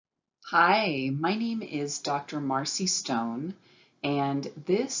Hi, my name is Dr. Marcy Stone, and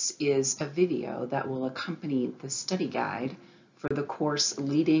this is a video that will accompany the study guide for the course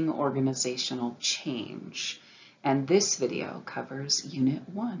Leading Organizational Change. And this video covers Unit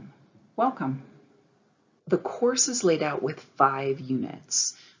 1. Welcome. The course is laid out with 5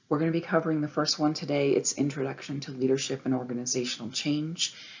 units. We're going to be covering the first one today. It's Introduction to Leadership and Organizational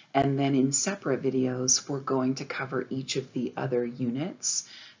Change. And then in separate videos, we're going to cover each of the other units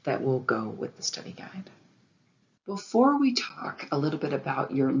that will go with the study guide. Before we talk a little bit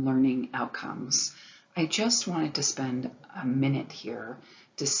about your learning outcomes, I just wanted to spend a minute here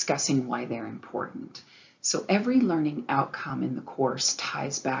discussing why they're important. So every learning outcome in the course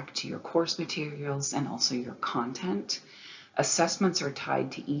ties back to your course materials and also your content. Assessments are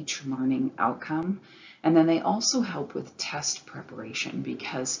tied to each learning outcome, and then they also help with test preparation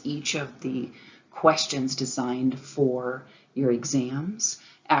because each of the questions designed for your exams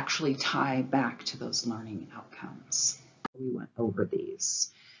actually tie back to those learning outcomes. We went over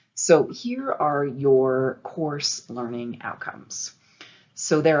these. So here are your course learning outcomes.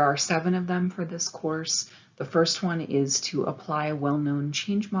 So there are 7 of them for this course. The first one is to apply well-known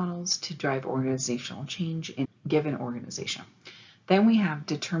change models to drive organizational change in a given organization. Then we have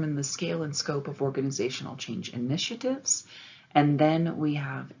determine the scale and scope of organizational change initiatives. And then we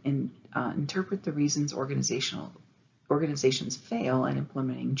have interpret the reasons organizations fail at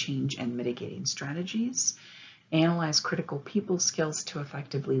implementing change and mitigating strategies. Analyze critical people skills to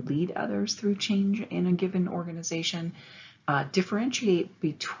effectively lead others through change in a given organization. Differentiate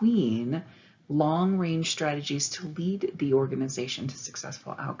between long-range strategies to lead the organization to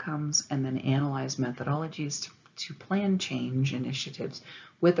successful outcomes, and then analyze methodologies to plan change initiatives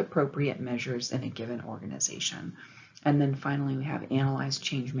with appropriate measures in a given organization. And then finally, we have analyze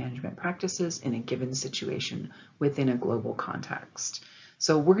change management practices in a given situation within a global context.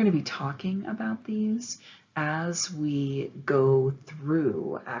 So we're going to be talking about these as we go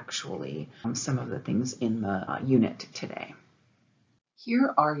through actually some of the things in the unit today.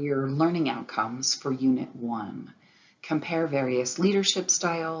 Here are your learning outcomes for Unit 1. Compare various leadership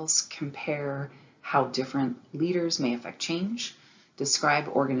styles, compare how different leaders may affect change, describe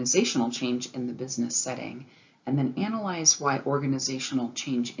organizational change in the business setting, and then analyze why organizational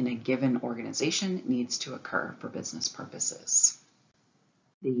change in a given organization needs to occur for business purposes.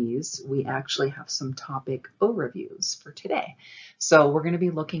 These, we actually have some topic overviews for today. So we're going to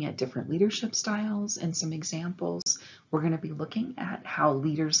be looking at different leadership styles and some examples. We're going to be looking at how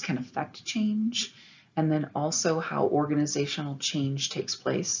leaders can affect change, and then also how organizational change takes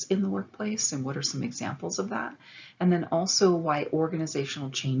place in the workplace and what are some examples of that, and then also why organizational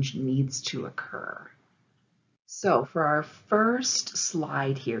change needs to occur. So for our first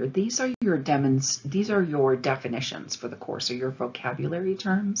slide here, these are your definitions for the course, or your vocabulary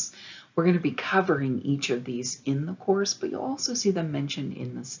terms. We're going to be covering each of these in the course, but you'll also see them mentioned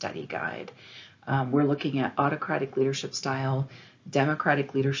in the study guide. We're looking at autocratic leadership style,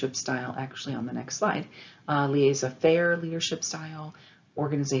 democratic leadership style, actually on the next slide, laissez-faire leadership style,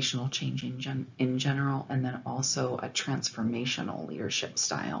 organizational change in general, and then also a transformational leadership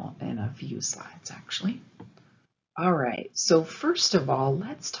style in a few slides actually. All right, so first of all,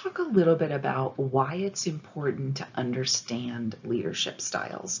 let's talk a little bit about why it's important to understand leadership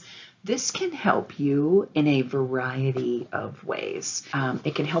styles. This can help you in a variety of ways.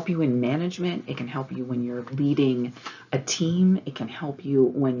 It can help you in management. It can help you when you're leading a team. It can help you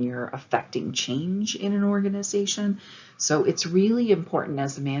when you're affecting change in an organization. So it's really important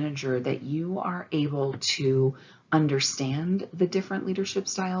as a manager that you are able to understand the different leadership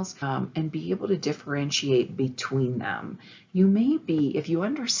styles and be able to differentiate between them. You may be, if you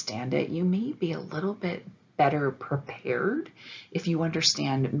understand it, you may be a little bit better prepared if you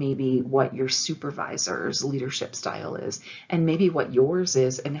understand maybe what your supervisor's leadership style is and maybe what yours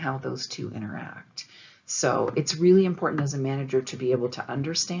is and how those two interact. So it's really important as a manager to be able to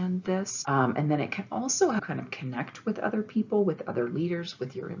understand this. And then it can also kind of connect with other people, with other leaders,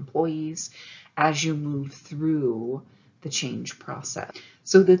 with your employees as you move through the change process.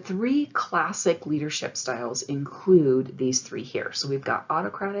 So the 3 classic leadership styles include these 3 here. So we've got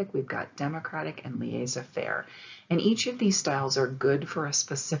autocratic, we've got democratic, and laissez-faire. And each of these styles are good for a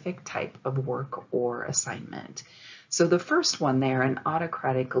specific type of work or assignment. So the first one there, an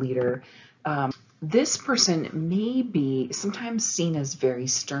autocratic leader, this person may be sometimes seen as very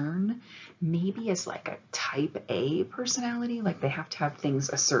stern, maybe as like a type A personality, like they have to have things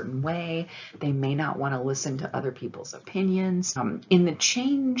a certain way. They may not want to listen to other people's opinions. In the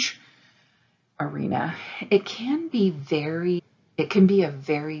change arena, it can be a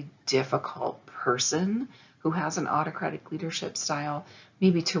very difficult person who has an autocratic leadership style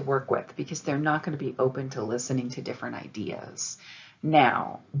maybe to work with, because they're not going to be open to listening to different ideas.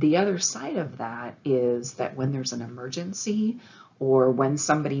 Now, the other side of that is that when there's an emergency, or when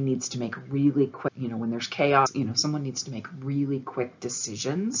somebody needs to make really quick, when there's chaos, someone needs to make really quick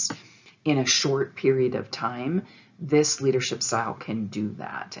decisions in a short period of time, this leadership style can do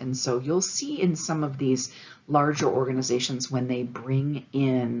that. And so you'll see in some of these larger organizations, when they bring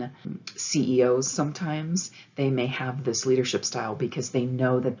in CEOs, sometimes they may have this leadership style because they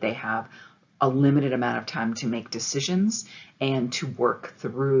know that they have a limited amount of time to make decisions and to work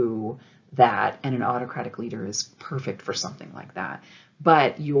through that, and an autocratic leader is perfect for something like that.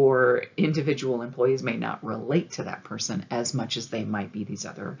 But your individual employees may not relate to that person as much as they might be these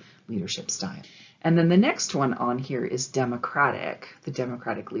other leadership styles. And then the next one on here is democratic, the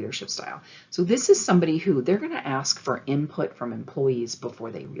democratic leadership style. So this is somebody who they're going to ask for input from employees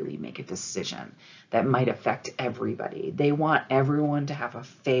before they really make a decision that might affect everybody. They want everyone to have a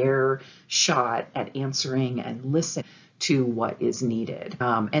fair shot at answering and listening to what is needed.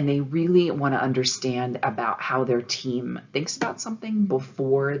 And they really want to understand about how their team thinks about something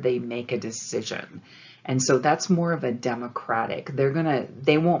before they make a decision. And so that's more of a democratic.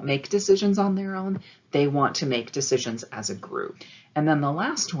 They won't make decisions on their own. They want to make decisions as a group. And then the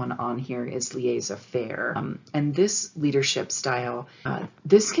last one on here is laissez-faire. And this leadership style,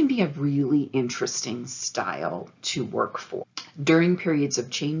 this can be a really interesting style to work for. During periods of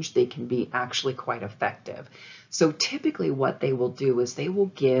change, they can be actually quite effective. So typically what they will do is they will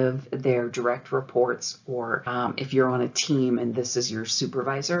give their direct reports, or if you're on a team and this is your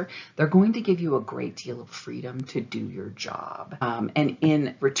supervisor, they're going to give you a great deal of freedom to do your job. And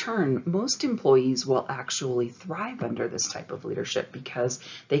in return, most employees will actually thrive under this type of leadership because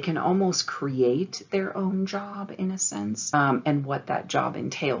they can almost create their own job in a sense, and what that job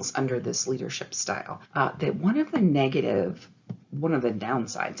entails under this leadership style. One of the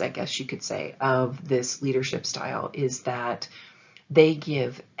downsides, I guess you could say, of this leadership style is that they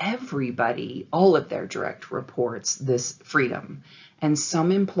give everybody, all of their direct reports, this freedom. And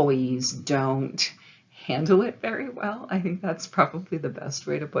some employees don't handle it very well. I think that's probably the best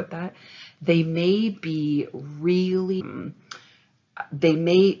way to put that. They may be really...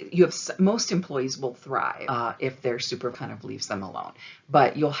 most employees will thrive if their super kind of leaves them alone,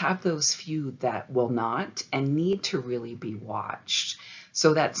 but you'll have those few that will not and need to really be watched.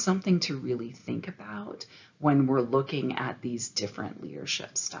 So that's something to really think about when we're looking at these different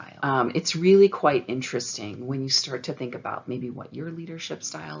leadership styles. It's really quite interesting when you start to think about maybe what your leadership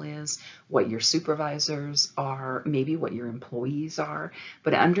style is, what your supervisors are, maybe what your employees are,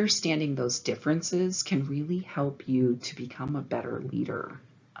 but understanding those differences can really help you to become a better leader.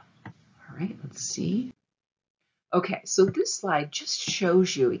 All right, let's see. Okay, so this slide just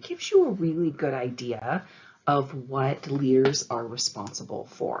shows you, it gives you a really good idea of what leaders are responsible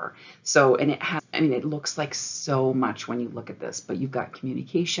for. So, and it looks like so much when you look at this, but you've got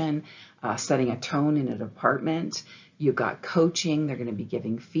communication, setting a tone in a department, you've got coaching, they're going to be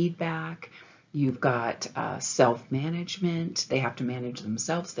giving feedback, you've got self-management, they have to manage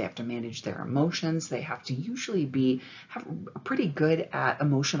themselves, they have to manage their emotions, they have to usually have pretty good at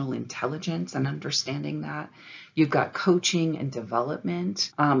emotional intelligence and understanding that. You've got coaching and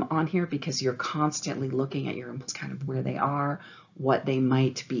development on here because you're constantly looking at your employees, kind of where they are, what they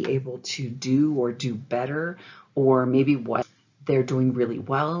might be able to do or do better, or maybe what they're doing really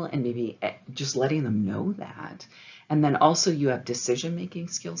well, and maybe just letting them know that. And then also you have decision-making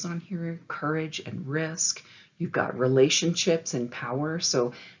skills on here, courage and risk. You've got relationships and power.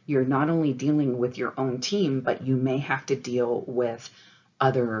 So you're not only dealing with your own team, but you may have to deal with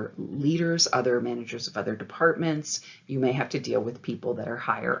other leaders, other managers of other departments. You may have to deal with people that are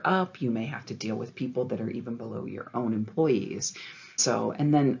higher up. You may have to deal with people that are even below your own employees. So,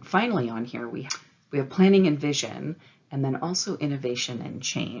 and then finally on here, we have planning and vision, and then also innovation and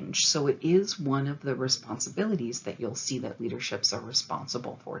change. So it is one of the responsibilities that you'll see that leaderships are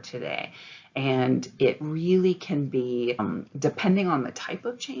responsible for today. And it really can be, depending on the type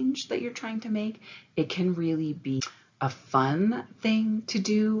of change that you're trying to make, it can really be a fun thing to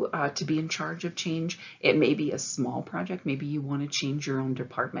do, to be in charge of change. It may be a small project. Maybe you want to change your own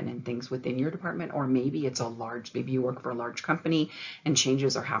department and things within your department, or maybe it's maybe you work for a large company and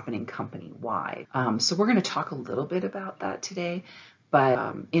changes are happening company-wide. So we're going to talk a little bit about that today,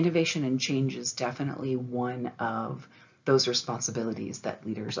 but innovation and change is definitely one of those responsibilities that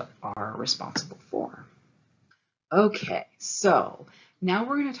leaders are responsible for. Okay, so now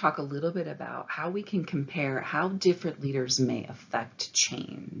we're going to talk a little bit about how we can compare how different leaders may affect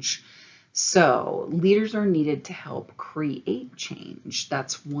change. So leaders are needed to help create change.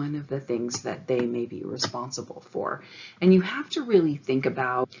 That's one of the things that they may be responsible for. And you have to really think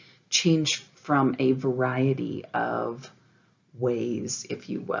about change from a variety of ways, if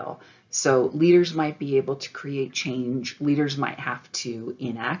you will. So leaders might be able to create change. Leaders might have to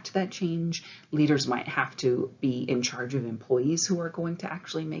enact that change. Leaders might have to be in charge of employees who are going to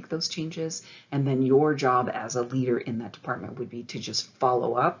actually make those changes. And then your job as a leader in that department would be to just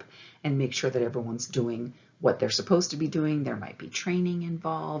follow up and make sure that everyone's doing what they're supposed to be doing. There might be training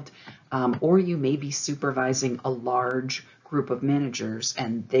involved, or you may be supervising a large group of managers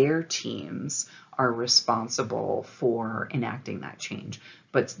and their teams are responsible for enacting that change,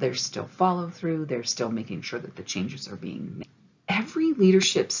 but there's still follow through. They're still making sure that the changes are being made. Every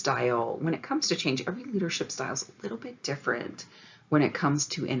leadership style, when it comes to change, every leadership style is a little bit different when it comes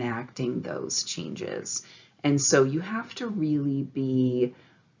to enacting those changes. And so you have to really be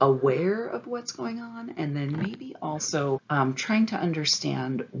aware of what's going on, and then maybe also trying to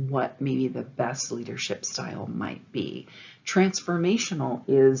understand what maybe the best leadership style might be. Transformational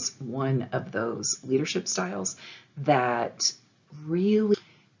is one of those leadership styles that really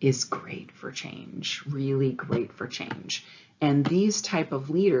is great for change, really great for change. And these type of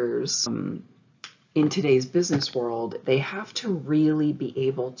leaders in today's business world, they have to really be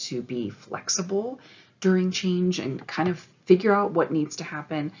able to be flexible during change and kind of figure out what needs to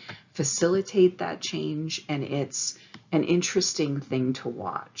happen, facilitate that change, and it's an interesting thing to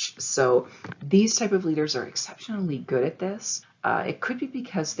watch. So these type of leaders are exceptionally good at this. It could be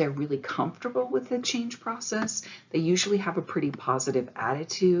because they're really comfortable with the change process. They usually have a pretty positive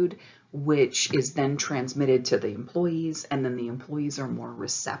attitude, which is then transmitted to the employees, and then the employees are more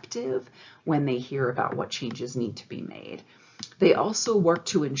receptive when they hear about what changes need to be made. They also work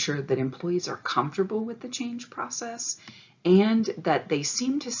to ensure that employees are comfortable with the change process and that they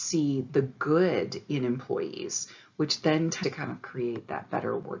seem to see the good in employees, which then tend to kind of create that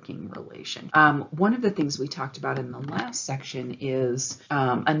better working relation. One of the things we talked about in the last section is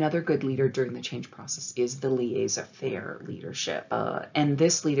another good leader during the change process is the laissez-faire leadership. And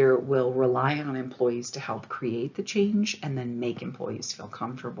this leader will rely on employees to help create the change and then make employees feel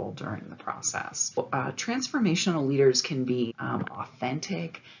comfortable during the process. Transformational leaders can be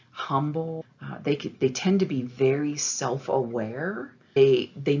authentic, humble. They tend to be very self-aware.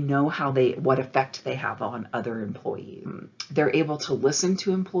 They know what effect they have on other employees. They're able to listen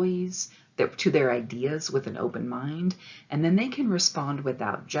to employees, to their ideas with an open mind, and then they can respond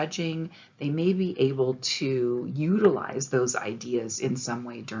without judging. They may be able to utilize those ideas in some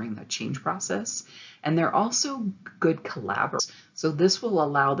way during the change process. And they're also good collaborators. So this will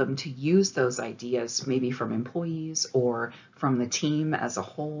allow them to use those ideas maybe from employees or from the team as a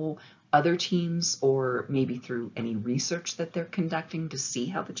whole, other teams, or maybe through any research that they're conducting to see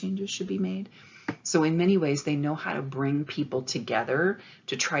how the changes should be made. So in many ways, they know how to bring people together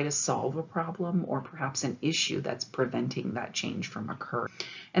to try to solve a problem or perhaps an issue that's preventing that change from occurring.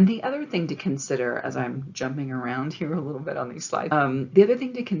 And the other thing to consider, as I'm jumping around here a little bit on these slides, the other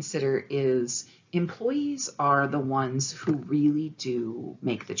thing to consider is employees are the ones who really do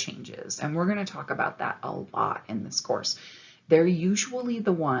make the changes. And we're going to talk about that a lot in this course. They're usually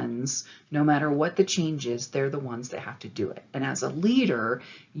the ones, no matter what the change is, they're the ones that have to do it. And as a leader,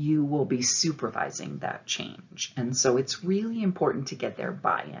 you will be supervising that change. And so it's really important to get their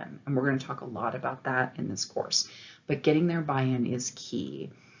buy-in. And we're going to talk a lot about that in this course. But getting their buy-in is key.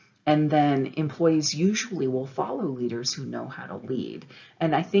 And then employees usually will follow leaders who know how to lead.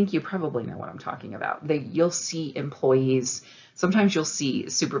 And I think you probably know what I'm talking about. You'll see employees, sometimes you'll see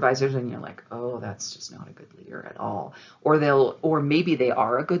supervisors and you're like, oh, that's just not a good leader at all. Or maybe they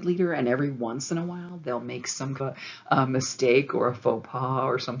are a good leader and every once in a while they'll make some mistake or a faux pas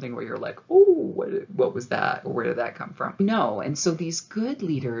or something where you're like, oh, what was that? Or where did that come from? No. And so these good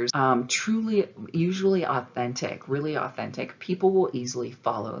leaders, truly, usually authentic, really authentic, people will easily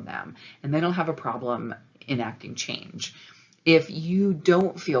follow them and they don't have a problem enacting change. If you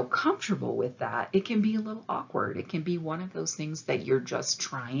don't feel comfortable with that, it can be a little awkward. It can be one of those things that you're just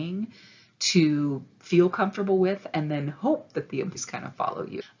trying to feel comfortable with and then hope that the employees kind of follow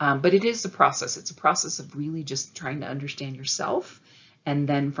you. But it is a process. It's a process of really just trying to understand yourself and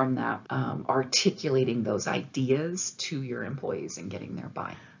then from that, articulating those ideas to your employees and getting their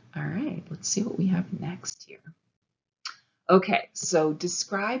buy-in. All right, let's see what we have next here. Okay, so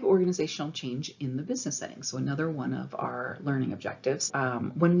describe organizational change in the business setting. So another one of our learning objectives.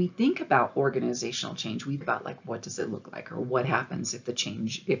 When we think about organizational change, we think about like, what does it look like, or what happens if the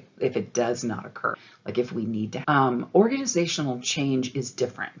change, if it does not occur, like if we need to. Organizational change is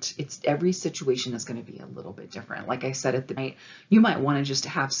different. Every situation is going to be a little bit different. Like I said at the night, you might want to just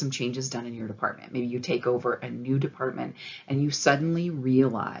have some changes done in your department. Maybe you take over a new department and you suddenly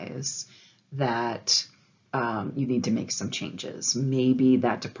realize that you need to make some changes. Maybe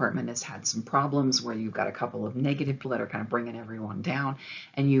that department has had some problems where you've got a couple of negative people that are kind of bringing everyone down,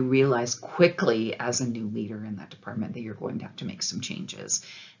 and you realize quickly as a new leader in that department that you're going to have to make some changes.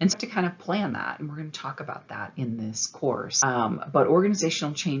 And so to kind of plan that, and we're going to talk about that in this course. But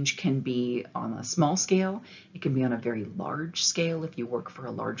organizational change can be on a small scale. It can be on a very large scale if you work for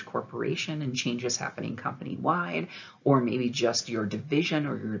a large corporation and change is happening company-wide, or maybe just your division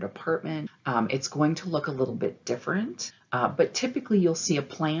or your department. It's going to look a little bit different, but typically you'll see a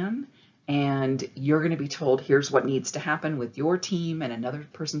plan and you're going to be told, here's what needs to happen with your team, and another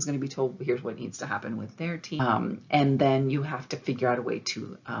person's going to be told, here's what needs to happen with their team. And then you have to figure out a way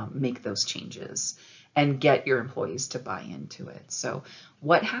to make those changes and get your employees to buy into it. So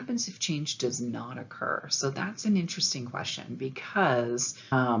what happens if change does not occur? So that's an interesting question, because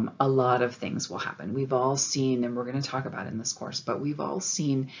a lot of things will happen. We've all seen, and we're going to talk about in this course, but we've all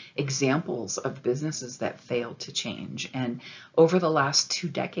seen examples of businesses that failed to change. And over the last 2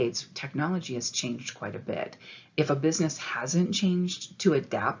 decades, technology has changed quite a bit. If a business hasn't changed to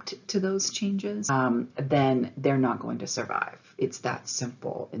adapt to those changes, then they're not going to survive. It's that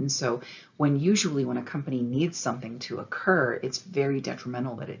simple. And so usually when a company needs something to occur, it's very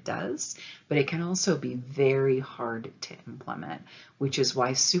detrimental that it does, but it can also be very hard to implement, which is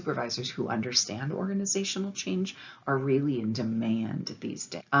why supervisors who understand organizational change are really in demand these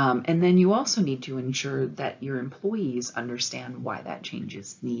days. And then you also need to ensure that your employees understand why that change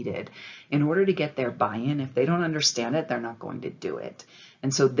is needed. In order to get their buy-in, if they don't understand it, they're not going to do it.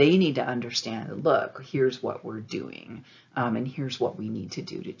 And so they need to understand, look, here's what we're doing, and here's what we need to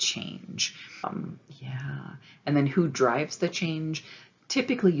do to change. And then who drives the change?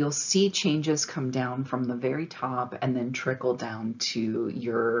 Typically, you'll see changes come down from the very top and then trickle down to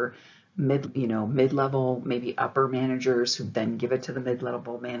your mid-level, maybe upper managers, who then give it to the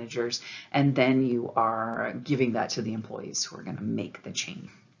mid-level managers, and then you are giving that to the employees who are going to make the change.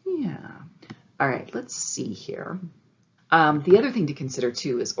 All right, let's see here. The other thing to consider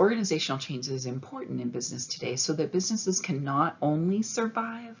too is organizational change is important in business today so that businesses can not only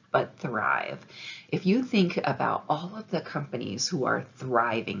survive, but thrive. If you think about all of the companies who are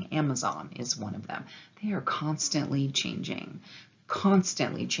thriving, Amazon is one of them. They are constantly changing,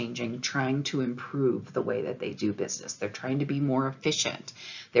 trying to improve the way that they do business. They're trying to be more efficient.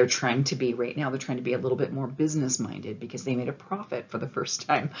 They're trying to be, right now, they're trying to be a little bit more business-minded because they made a profit for the first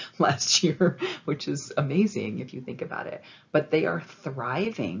time last year, which is amazing if you think about it. But they are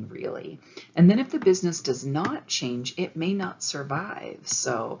thriving, really. And then if the business does not change, it may not survive.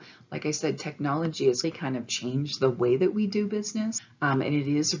 So, like I said, technology has really kind of changed the way that we do business, and it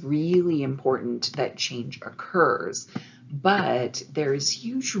is really important that change occurs. But there's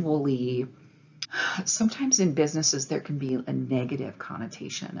usually, sometimes in businesses, there can be a negative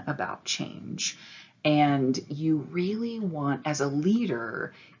connotation about change. And you really want, as a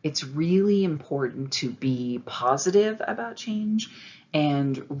leader, it's really important to be positive about change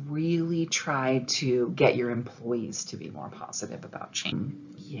and really try to get your employees to be more positive about change.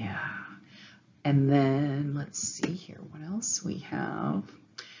 And then let's see here, what else we have.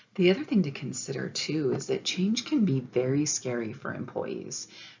 The other thing to consider too is that change can be very scary for employees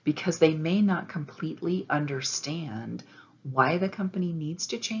because they may not completely understand why the company needs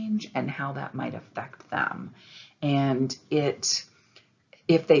to change and how that might affect them. And if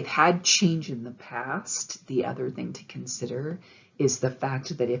they've had change in the past, the other thing to consider is the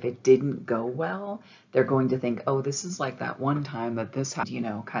fact that if it didn't go well, they're going to think, oh, this is like that one time that this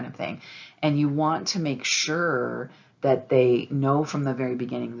happened, kind of thing. And you want to make sure that they know from the very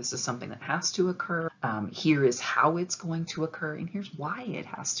beginning, this is something that has to occur. Here is how it's going to occur, and here's why it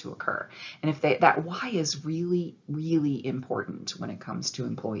has to occur. And if that why is really, really important when it comes to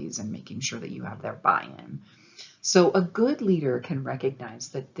employees and making sure that you have their buy-in. So a good leader can recognize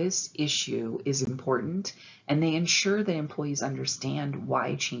that this issue is important, and they ensure that employees understand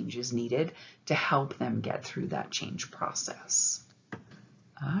why change is needed to help them get through that change process.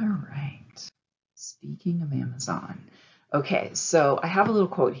 All right. Speaking of Amazon. Okay, so I have a little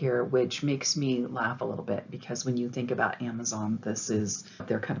quote here which makes me laugh a little bit because when you think about Amazon, this is what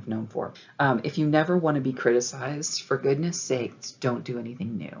they're kind of known for. If you never want to be criticized, for goodness sakes, don't do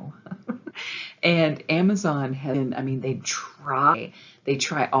anything new. And Amazon has been, I mean, they try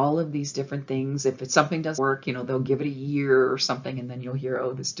all of these different things. If it's something doesn't work, they'll give it a year or something, and then you'll hear,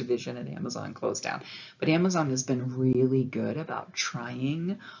 oh, this division at Amazon closed down. But Amazon has been really good about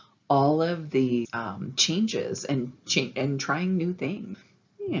trying all of the changes and trying new things.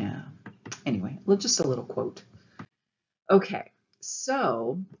 Yeah. Anyway, just a little quote. Okay,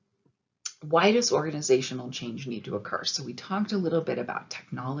 so why does organizational change need to occur? So we talked a little bit about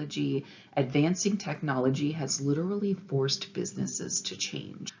technology. Advancing technology has literally forced businesses to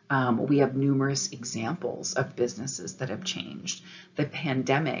change. We have numerous examples of businesses that have changed. The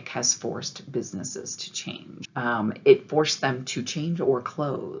pandemic has forced businesses to change. It forced them to change or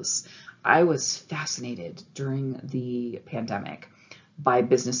close. I was fascinated during the pandemic by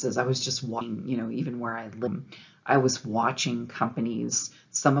businesses. I was just watching, even where I live, I was watching companies.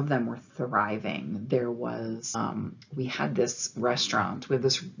 Some of them were thriving. We had this restaurant. We have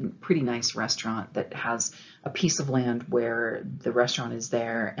this pretty nice restaurant that has a piece of land where the restaurant is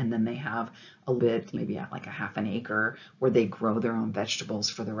there, and then they have a bit, maybe like a half an acre, where they grow their own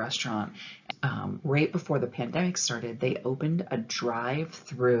vegetables for the restaurant. Right before the pandemic started, they opened a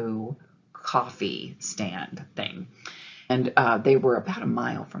drive-through coffee stand thing. And they were about a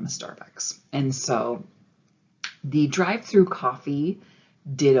mile from a Starbucks. And so the drive-through coffee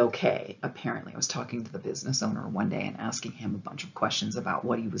did okay, apparently. I was talking to the business owner one day and asking him a bunch of questions about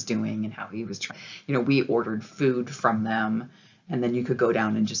what he was doing and how he was trying. We ordered food from them, and then you could go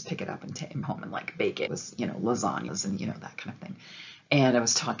down and just pick it up and take it home and like bake it. It was, lasagnas and, that kind of thing. And I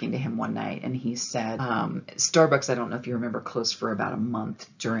was talking to him one night, and he said, Starbucks, I don't know if you remember, closed for about a month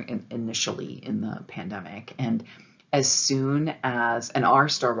initially in the pandemic. And as soon as, and our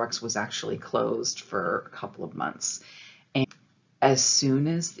Starbucks was actually closed for a couple of months. And as soon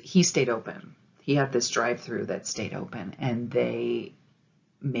as he stayed open, he had this drive-through that stayed open, and they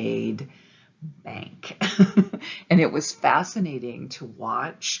made bank. And it was fascinating to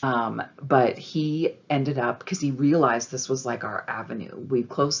watch. But he ended up, because he realized this was like our avenue. We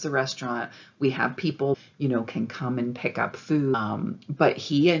closed the restaurant. We have people, can come and pick up food. But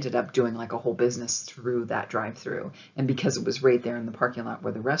he ended up doing like a whole business through that drive-through. And because it was right there in the parking lot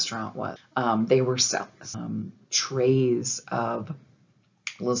where the restaurant was, they were selling trays of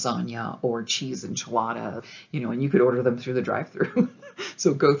lasagna or cheese enchilada, and you could order them through the drive-through.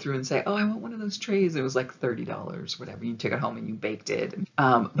 So go through and say, oh, I want one of those trays. It was like $30, whatever. You took it home and you baked it.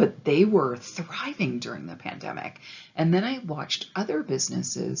 But they were thriving during the pandemic. And then I watched other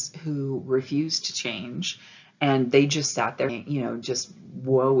businesses who refused to change, and they just sat there, just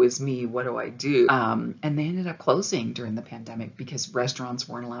woe is me, what do I do? And they ended up closing during the pandemic because restaurants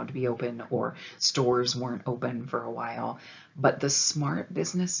weren't allowed to be open or stores weren't open for a while. But the smart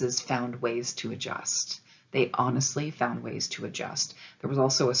businesses found ways to adjust. They honestly found ways to adjust. There was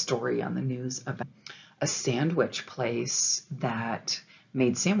also a story on the news about a sandwich place that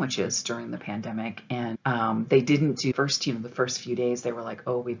made sandwiches during the pandemic, and they didn't do the first few days. They were like,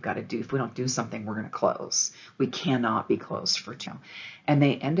 oh, if we don't do something, we're going to close. We cannot be closed for 2. And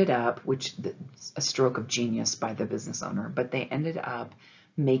they ended up, a stroke of genius by the business owner, but they ended up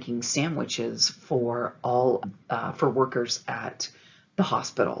making sandwiches for workers at the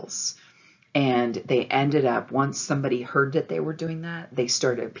hospitals. And they ended up, once somebody heard that they were doing that,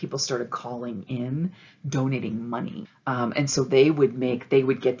 people started calling in, donating money. And so they would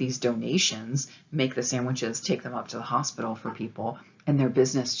get these donations, make the sandwiches, take them up to the hospital for people, and their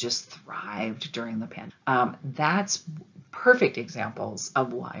business just thrived during the pandemic. That's perfect examples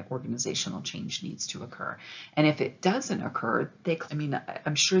of why organizational change needs to occur. And if it doesn't occur,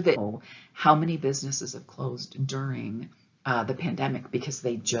 I'm sure that how many businesses have closed during the pandemic because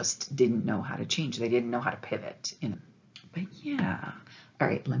they just didn't know how to change. They didn't know how to pivot. But yeah. All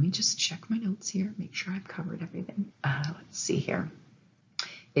right, let me just check my notes here, make sure I've covered everything. Let's see here.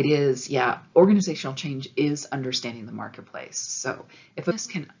 It is, organizational change is understanding the marketplace. So if a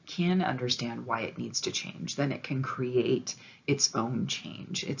business can understand why it needs to change, then it can create its own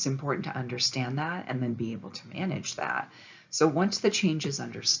change. It's important to understand that and then be able to manage that. So once the change is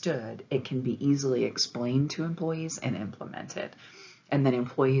understood, it can be easily explained to employees and implemented. And then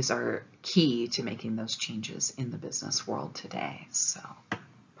employees are key to making those changes in the business world today. So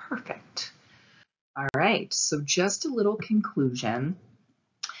perfect. All right, so just a little conclusion.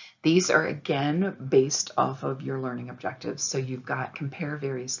 These are, again, based off of your learning objectives. So you've got compare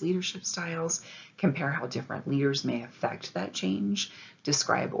various leadership styles, compare how different leaders may affect that change,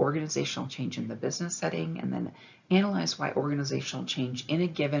 describe organizational change in the business setting, and then analyze why organizational change in a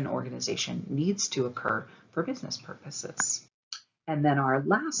given organization needs to occur for business purposes. And then our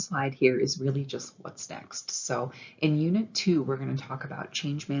last slide here is really just what's next. So in Unit 2, we're going to talk about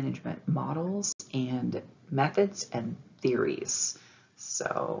change management models and methods and theories.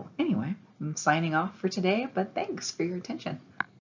 So anyway, I'm signing off for today, but thanks for your attention.